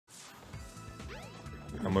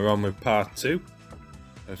And we're on with part 2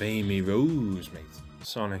 of Amy Rose, mate.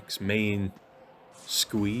 Sonic's main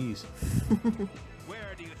squeeze. Where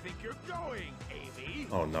do you think you're going, Amy?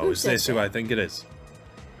 Oh no, is this who I think it is?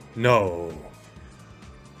 No.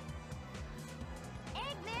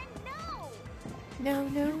 No,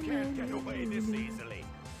 You can't get away this easily.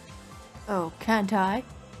 Oh, can't I?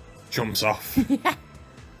 Jumps off.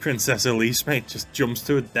 Princess Elise, mate, just jumps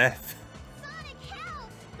to her death. Sonic, help!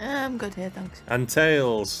 I'm good here, thanks. And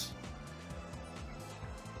Tails.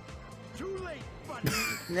 Too late, buddy.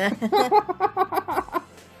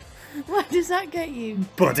 Why does that get you?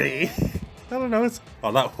 Buddy. I don't know.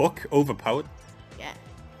 Oh, that hook, overpowered. Yeah.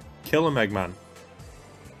 Kill him, Eggman.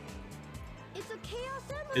 It's a chaos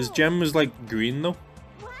emerald. His gem was like green though.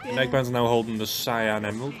 And Yeah. Eggman's now holding the cyan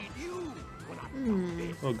emerald.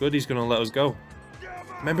 Oh good, he's gonna let us go.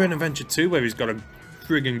 Remember in Adventure 2 where he's got a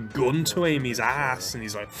friggin' gun to Amy's ass and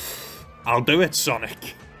he's like, I'll do it,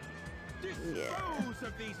 Sonic. Dispose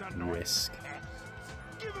of these annoying Risk. pests.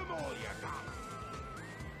 Give 'em all you got.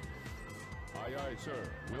 Aye, aye, sir.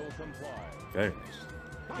 Will comply. Very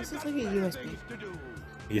nice. This is like a USB. Things to do.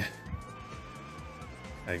 Yeah.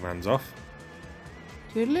 Eggman's off.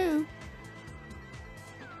 Toodaloo.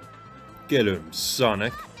 Get him,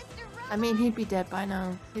 Sonic. I mean, he'd be dead by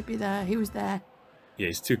now. He'd be there. He was there. Yeah,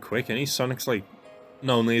 he's too quick, and Sonic's like,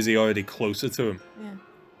 not only is he already closer to him, Yeah.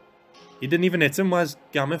 he didn't even hit him. Where's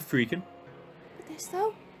Gamma freaking? But this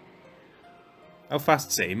though? How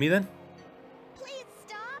fast's Amy then? Please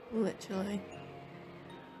stop. Literally.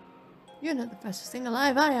 You're not the fastest thing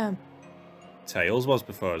alive, I am. Tails was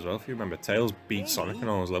before as well, if you remember. Tails beat Sonic in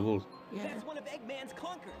all those levels. Yeah. That's one of Eggman's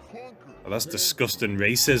clunkers. Oh, that's disgusting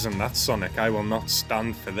racism, that's Sonic. I will not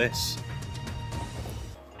stand for this.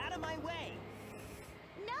 Out of my way.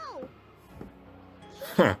 No.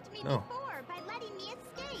 Huh, Helped me no. before by letting me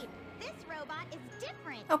escape. This robot is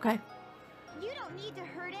different. Okay. You don't need to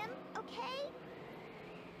hurt him, okay?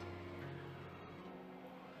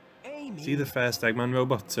 Amy. Is he the first Eggman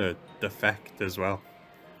robot to defect as well?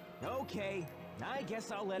 Okay. I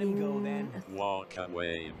guess I'll let him go then. Walk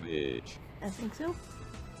away, bitch. I think so.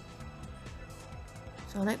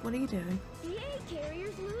 Sonic, what are you doing? The A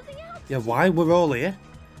carrier's losing out. Yeah, why we're all here?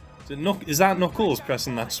 Is that Knuckles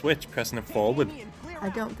pressing that switch, pressing it forward? I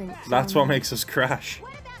don't think so. That's what makes us crash.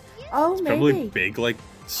 What about you? Oh, It's maybe. probably big, like,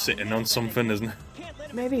 sitting on something, isn't it? Can't let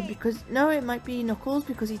him Maybe, escape. because... No, it might be Knuckles,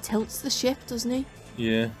 because he tilts the ship, doesn't he?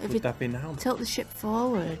 Yeah, If would it- that be now? Tilt the ship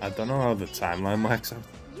forward. I don't know how the timeline works out.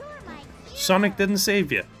 You're my hero. Sonic didn't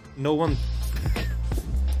save you. No one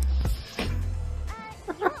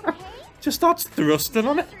You're okay? just starts thrusting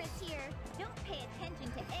on it. Monster is here. Don't pay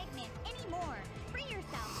attention to Eggman anymore. Free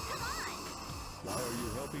yourself. Come on. Why are you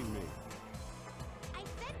helping me? I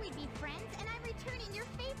said we'd be friends, and I'm returning your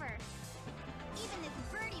favor. Even this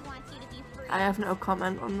birdie wants you to be free. I have no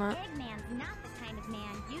comment on that. Eggman's not the kind of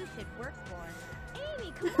man you should work for.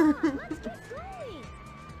 Amy, come on, let's get going.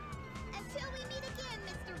 Until we meet again,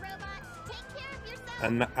 Mr. Robot. Take care of yourself.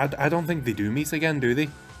 And I don't think they do meet again, do they?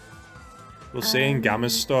 We'll see in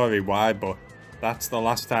Gamma's story why, but that's the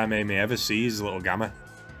last time Amy ever sees little Gamma.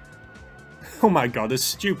 Oh my god, a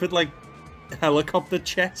stupid, like, helicopter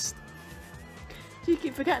chest. Do you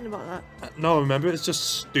keep forgetting about that? No, remember, it's just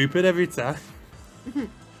stupid every time.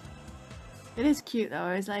 It is cute though.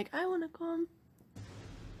 It's like, I want to come.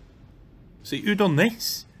 See, who done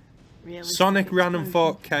this? Really Sonic stupid ran and explosion.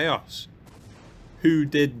 fought Chaos. Who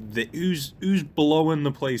did the... Who's blowing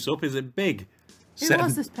the place up? Is it big? Who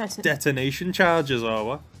was this person? Detonation charges or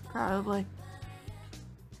what? Probably.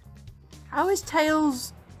 How is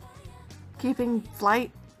Tails keeping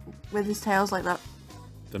flight with his tails like that?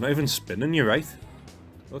 They're not even spinning, you're right.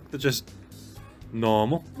 Look, they're just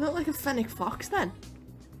normal. They look like a fennec fox then.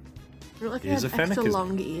 They look like He they is have a fennec, extra isn't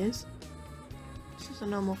long ears. It's just a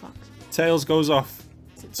normal fox. Tails goes off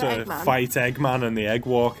It's to Eggman. fight Eggman and the Egg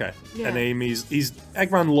Walker. Yeah. And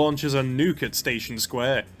Eggman launches a nuke at Station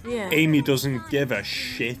Square. Yeah. Amy doesn't give a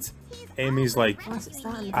shit. Amy's like, Unless it's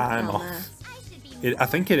that in the I'm background there. off. I should be I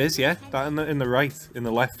think it is, yeah. That in the right, in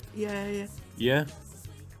the left. Yeah, yeah. Yeah.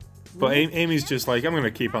 But Amy's just like, I'm going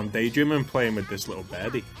to keep on daydreaming playing with this little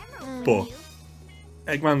birdie. But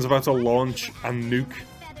Eggman's about to launch a nuke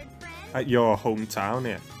feathered friend. at your hometown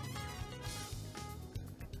here.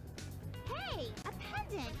 Hey, a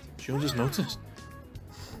pendant. She just noticed.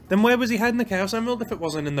 Then where was he hiding the Chaos Emerald if it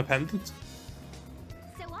wasn't in the pendant?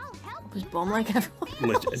 So I'll help His you. bomb like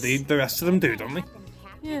everyone else. The rest of them do, don't they?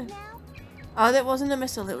 Yeah. Oh, that wasn't a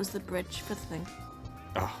missile, it was the bridge for the thing.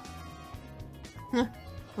 Oh,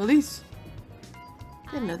 Police.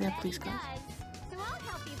 Didn't know they had police cars. So I'll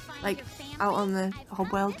help you find Like, your family. out on the I've whole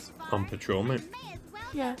got world. this far, on patrol, mate. May as well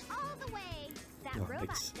Yeah. all the way. That Oh, robot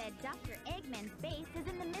thanks. said Dr. Eggman's base is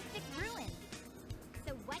in the Mystic Ruins.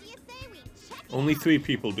 So what do you say we check it Only out? 3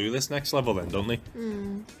 people do this next level then, don't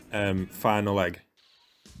they? Final egg.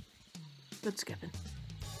 Good skipping.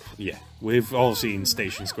 Yeah, we've all seen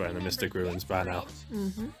Station Square in the Mystic Ruins by now.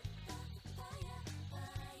 Mm-hmm.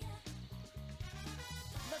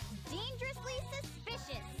 Looks dangerously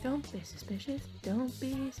suspicious. Don't be suspicious. Don't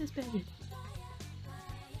be suspicious.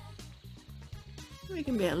 We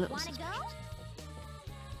can be a little Wanna suspicious. go?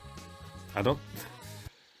 I don't...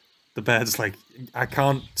 The bird's like, I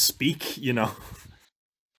can't speak, you know.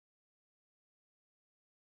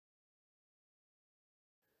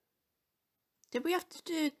 Did we have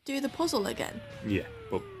to do the puzzle again? Yeah,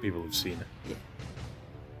 but people have seen it. Yeah.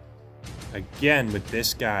 Again with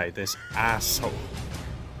this guy, this asshole.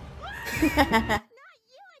 Not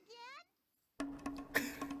you again.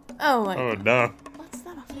 Oh my Oh god. no. What's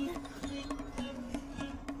that off in there?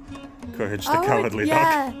 Courage the Cowardly Dog.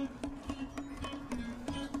 yeah.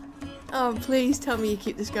 Oh, please tell me you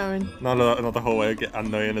keep this going. Not the whole way, get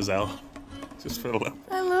annoying as hell. Just for a little.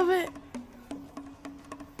 I love it.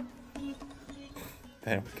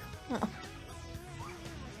 There we go. Oh.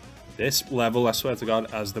 This level, I swear to God,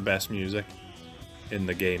 has the best music in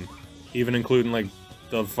the game. Even including, like,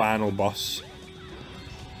 the final boss.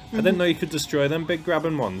 I didn't know you could destroy them big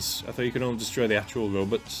grabbing ones. I thought you could only destroy the actual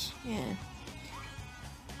robots. Yeah.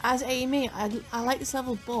 As Amy, I like this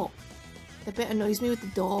level, but the bit annoys me with the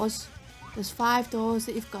doors. There's 5 doors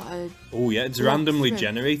that you've got to... Oh yeah, it's Look randomly through.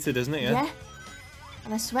 generated, isn't it? Yeah.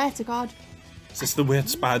 And I swear to God. Is this the weird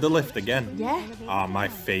spider lift again? Yeah. Ah, my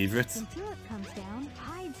favourite. Until it comes down,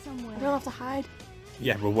 hide somewhere. I don't have to hide.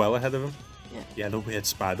 Yeah, we're well ahead of him. Yeah. Yeah, the weird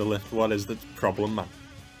spider lift. What is the problem, man?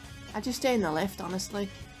 I just stay in the lift, honestly.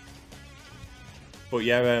 But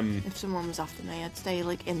yeah, If someone was after me, I'd stay,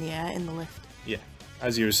 like, in the air, in the lift. yeah.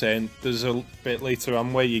 As you were saying, there's a bit later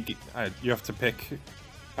on where you have to pick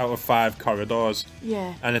out of 5 corridors,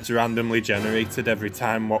 Yeah. and it's randomly generated every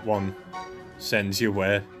time what one sends you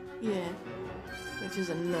where. Yeah. Which is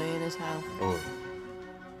annoying as hell. Oh,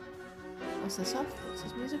 What's this off? What's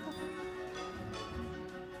this music off?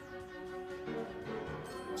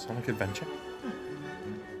 Sonic Adventure.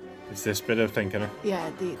 It's this bit of thinking. Yeah,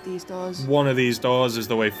 these doors. One of these doors is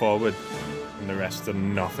the way forward, and the rest are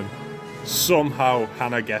nothing. Somehow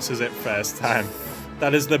Hannah guesses it first time.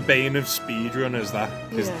 That is the bane of speedrunners, that.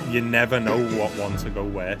 Because Yeah. you never know what one to go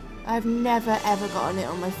where. I've never ever gotten it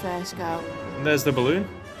on my first go. And there's the balloon.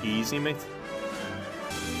 Easy, mate.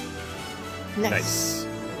 Nice. Nice.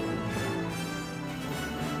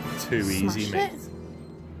 Too easy, Smash mate. it.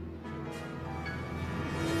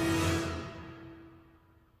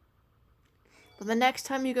 But the next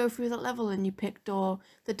time you go through that level and you pick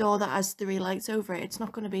the door that has 3 lights over it, it's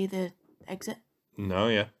not going to be the exit. No,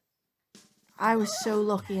 yeah. I was so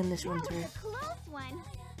lucky in this run That through. was a close one.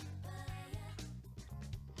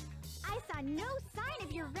 I saw no sign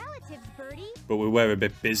of your relatives, Birdie. But we were a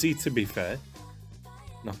bit busy, to be fair.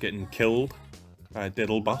 Not getting killed by a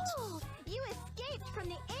diddlebot. Oh, you escaped from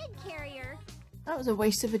the egg carrier. That was a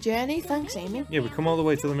waste of a journey. Thanks, Amy. Yeah, we come all the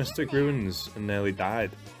way to the Mystic Ruins and nearly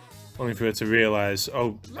died. Only for her to realise,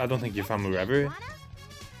 oh, I don't think your family were ever here.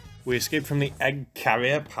 We escaped from the egg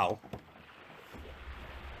carrier, pal.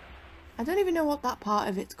 I don't even know what that part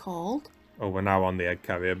of it's called. Oh, we're now on the egg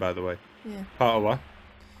carrier, by the way. Yeah. Part of what?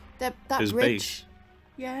 That His bridge. base.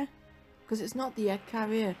 Yeah. Because it's not the egg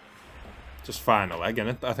carrier. Just final egg,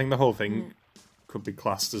 innit? I think the whole thing could be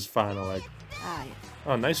classed as final egg. Ah, yeah.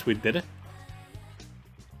 Oh, nice, we did it.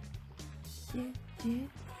 Yeah, yeah.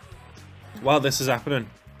 While this is happening,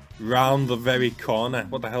 round the very corner.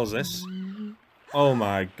 What the hell's this? Oh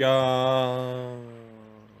my god. Oh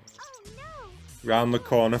no! Round the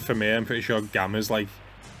corner for me, I'm pretty sure Gamma's like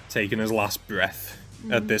taking his last breath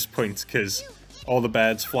at this point because all the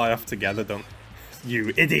birds fly off together, don't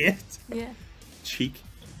you? Idiot! Yeah. Cheek.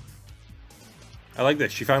 I like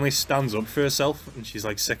this. She finally stands up for herself and she's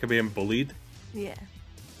like sick of being bullied. Yeah.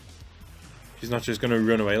 She's not just gonna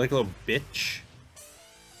run away like a little bitch.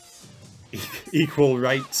 Equal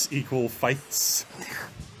rights, equal fights.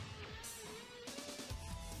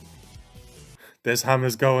 This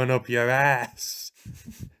hammer's going up your ass.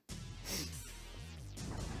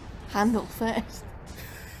 Handle first.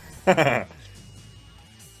 I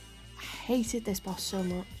hated this boss so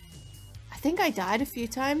much. I think I died a few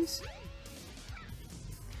times.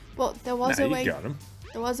 But there was Nah, a you way. got him.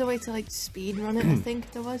 There was a way to like speed run it. I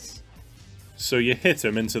think there was. So you hit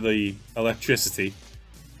him into the electricity,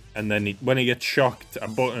 and then when he gets shocked, a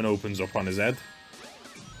button opens up on his head,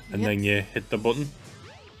 and Yep. then you hit the button.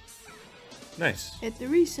 Nice. Hit the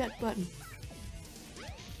reset button.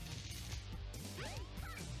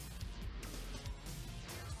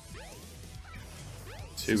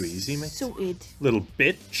 Too easy, mate. Sorted. Little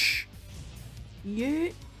bitch. Yeah.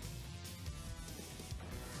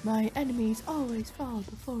 My enemies always fall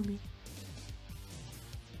before me.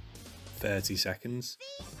 30 seconds.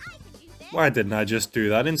 Why didn't I just do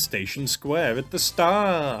that in Station Square at the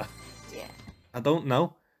start? Yeah. I don't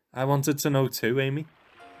know. I wanted to know too, Amy.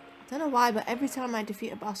 I don't know why, but every time I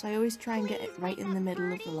defeat a boss, I always try and get it right in the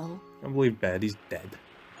middle of the level. I can't believe Birdie's dead.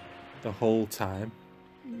 The whole time.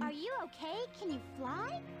 Are you okay? Can you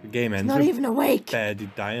fly? The game ends Not with even awake. Birdie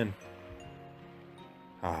dying.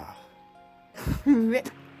 Ah. Rip.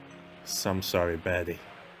 So I'm sorry, Birdie.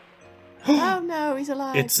 Oh no, he's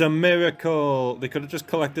alive. It's a miracle! They could have just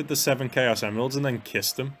collected the 7 Chaos Emeralds and then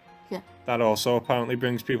kissed him. Yeah. That also apparently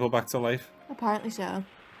brings people back to life. Apparently so.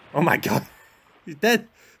 Oh my god! He's dead!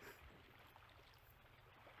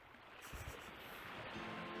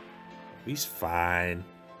 He's fine.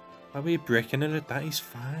 Why were you breaking it at that? He's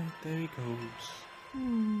fine. There he goes.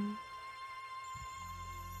 Hmm.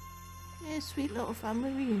 Yeah, sweet little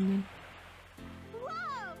family reunion.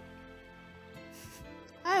 Whoa!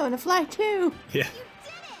 I want to fly too. Yeah. You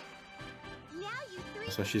did it! Now you three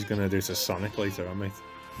That's what she's gonna do to Sonic later on, mate.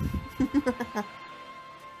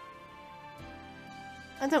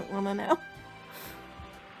 I don't want to know.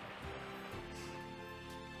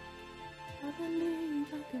 I believe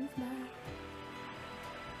I can fly.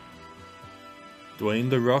 Dwayne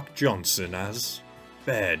The Rock Johnson as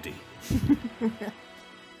Birdie.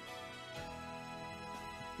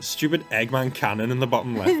 Stupid Eggman cannon in the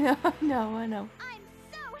bottom left. No, I know. I'm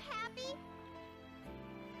so happy!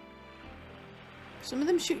 Some of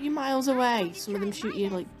them shoot you miles away. Some of them shoot you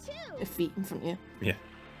like a feet in front of you. Yeah.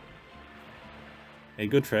 Hey,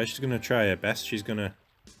 good for her. She's gonna try her best. She's gonna...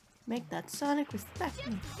 Make that Sonic respect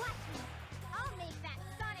me. Watch me. I'll make that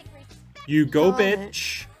Sonic respect. You go, Sonic.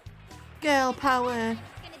 bitch! Girl power. It's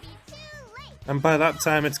gonna be too late. And by that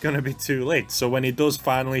time, it's gonna be too late. So when he does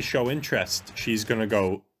finally show interest, she's gonna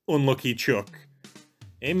go, unlucky Chuck.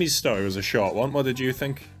 Amy's story was a short one. What did you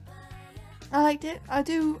think? I liked it. I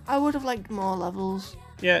would have liked more levels.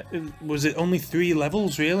 Yeah, was it only 3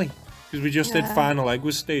 levels, really? Because we just did Yeah. Final Egg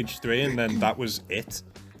was stage 3, and then that was it.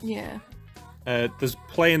 Yeah. There's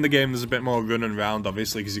playing the game, there's a bit more running around,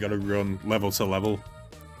 obviously, because you got to run level to level.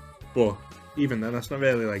 But even then, that's not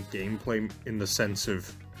really like gameplay in the sense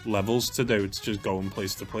of levels to do. It's just going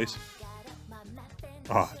place to place.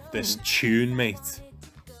 Ah, this tune, mate.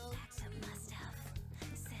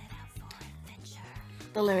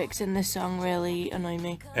 The lyrics in this song really annoy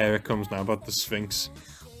me. Here it comes now about the Sphinx.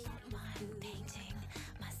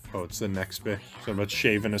 Oh, it's the next bit. It's about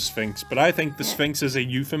shaving a Sphinx. But I think the Sphinx is a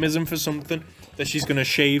euphemism for something that she's going to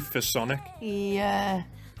shave for Sonic. Yeah.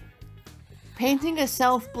 Painting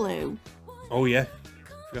herself blue Oh, yeah.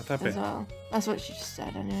 Forgot that as bit. well. That's what she just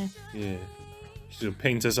said anyway. Yeah. She's going to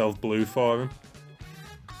paint herself blue for him.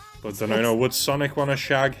 But then I know, would Sonic want to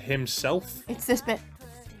shag himself? It's this bit.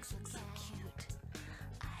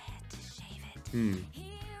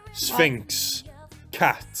 Sphinx.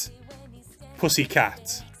 Cat.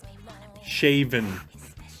 Pussycat. Shaven.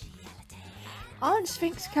 Aren't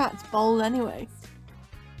Sphinx cats bold anyway?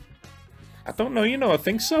 I don't know, you know, I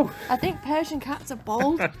think so. I think Persian cats are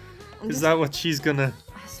bold. Is that what she's gonna...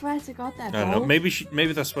 I swear to God, they're I bold. don't know,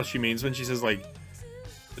 maybe that's what she means when she says, like,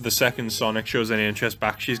 the second Sonic shows any interest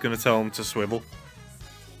back, she's gonna tell him to swivel.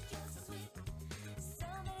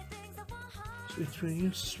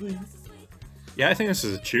 Yeah, I think this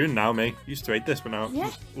is a tune now, mate. Used to hate this, but now... Yeah.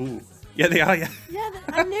 Ooh. Yeah, they are, yeah. Yeah,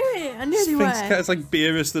 I knew it. I knew they were. Sphinx cat is like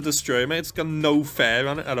Beerus the Destroyer, mate. It's got no fair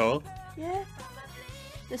on it at all. Yeah.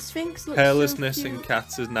 The Sphinx looks Hairlessness so in cute.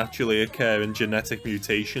 cats is naturally occurring genetic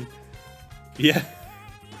mutation. Yeah.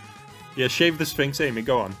 Yeah, shave the Sphinx, Amy,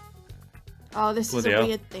 go on. Oh, this Bloody is a hell.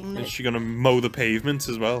 weird thing. Is That... she gonna mow the pavement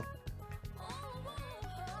as well?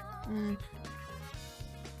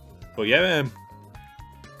 But yeah,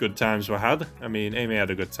 good times were had. I mean, Amy had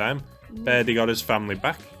a good time. Birdie got his family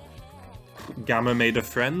back. Gamma made a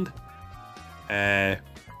friend.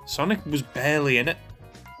 Sonic was barely in it.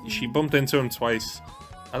 She bumped into him twice.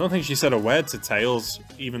 I don't think she said a word to Tails,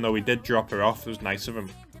 even though he did drop her off. It was nice of him.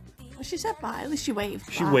 Well, she said bye. At least she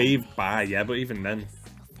waved. She bye. waved bye, yeah, but even then.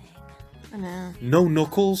 I know. No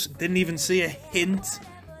Knuckles. Didn't even see a hint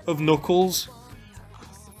of Knuckles.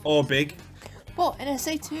 Or Big. But in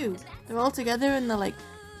SA2, they're all together and they're like,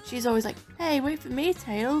 she's always like, hey, wait for me,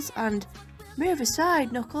 Tails, and move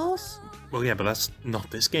aside, Knuckles. Well, yeah, but that's not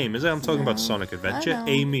this game, is it? I'm talking about Sonic Adventure. know.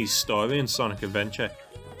 Amy's story in Sonic Adventure.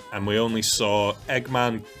 And we only saw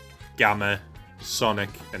Eggman, Gamma, Sonic,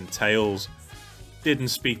 and Tails. Didn't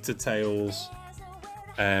speak to Tails.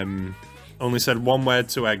 Only said one word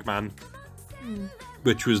to Eggman.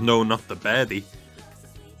 which was no, not the birdie.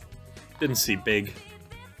 Didn't see big.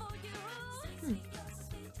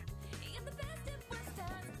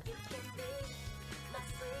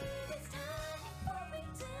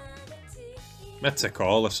 Met a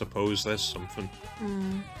call, I suppose there's something.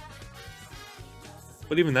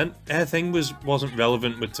 But even then, her thing wasn't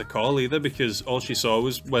relevant with Tikal either, because all she saw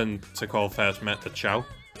was when Tikal first met the Chow,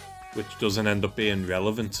 which doesn't end up being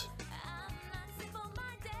relevant.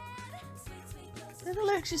 Did the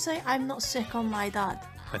lyrics just say, I'm not sick on my dad?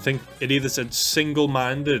 I think it either said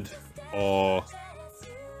single-minded or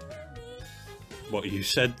what you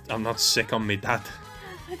said, I'm not sick on me dad.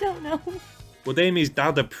 I don't know. Would Amy's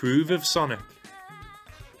dad approve of Sonic?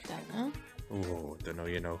 Don't know. Oh, I don't know,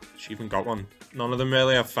 you know. She even got one. None of them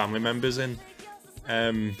really have family members in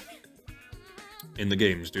the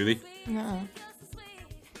games, do they? No.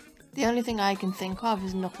 The only thing I can think of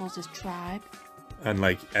is Knuckles' tribe. And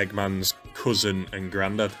like Eggman's cousin and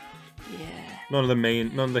granddad. Yeah. None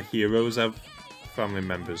of the heroes have family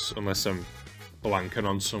members, unless I'm blanking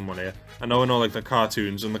on someone here. I know in all like the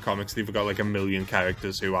cartoons and the comics, they've got like a million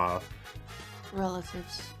characters who are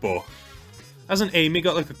relatives. But hasn't Amy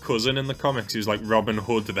got like a cousin in the comics who's like Robin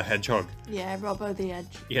Hood the Hedgehog? Yeah, Robbo the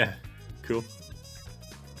Edge. Yeah, cool.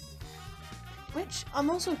 Which I'm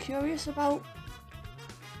also curious about.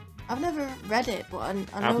 I've never read it, but I know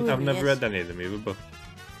I've never is. read any of them either, but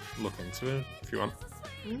look into it if you want.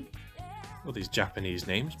 All these Japanese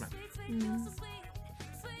names, man.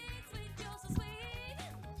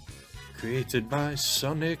 Created by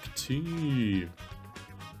Sonic Team.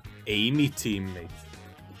 Amy teammate.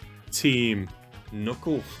 Team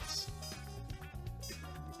Knuckles.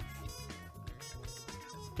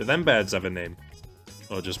 Do them birds have a name?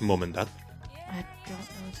 Or just mum and dad? I don't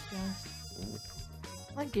know, to be honest.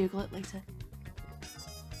 I might Google it later.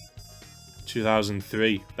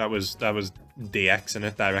 2003. That was DX in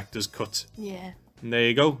it, director's cut. Yeah. And there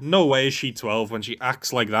you go. No way is she 12 when she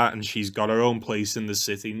acts like that and she's got her own place in the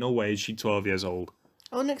city. No way is she 12 years old.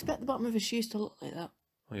 I wouldn't expect the bottom of her shoes to look like that.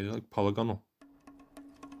 Oh, you're like polygonal.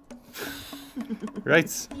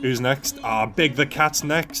 Right, who's next? Ah, Big the Cat's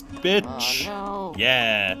next, bitch. Oh no.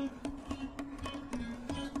 Yeah.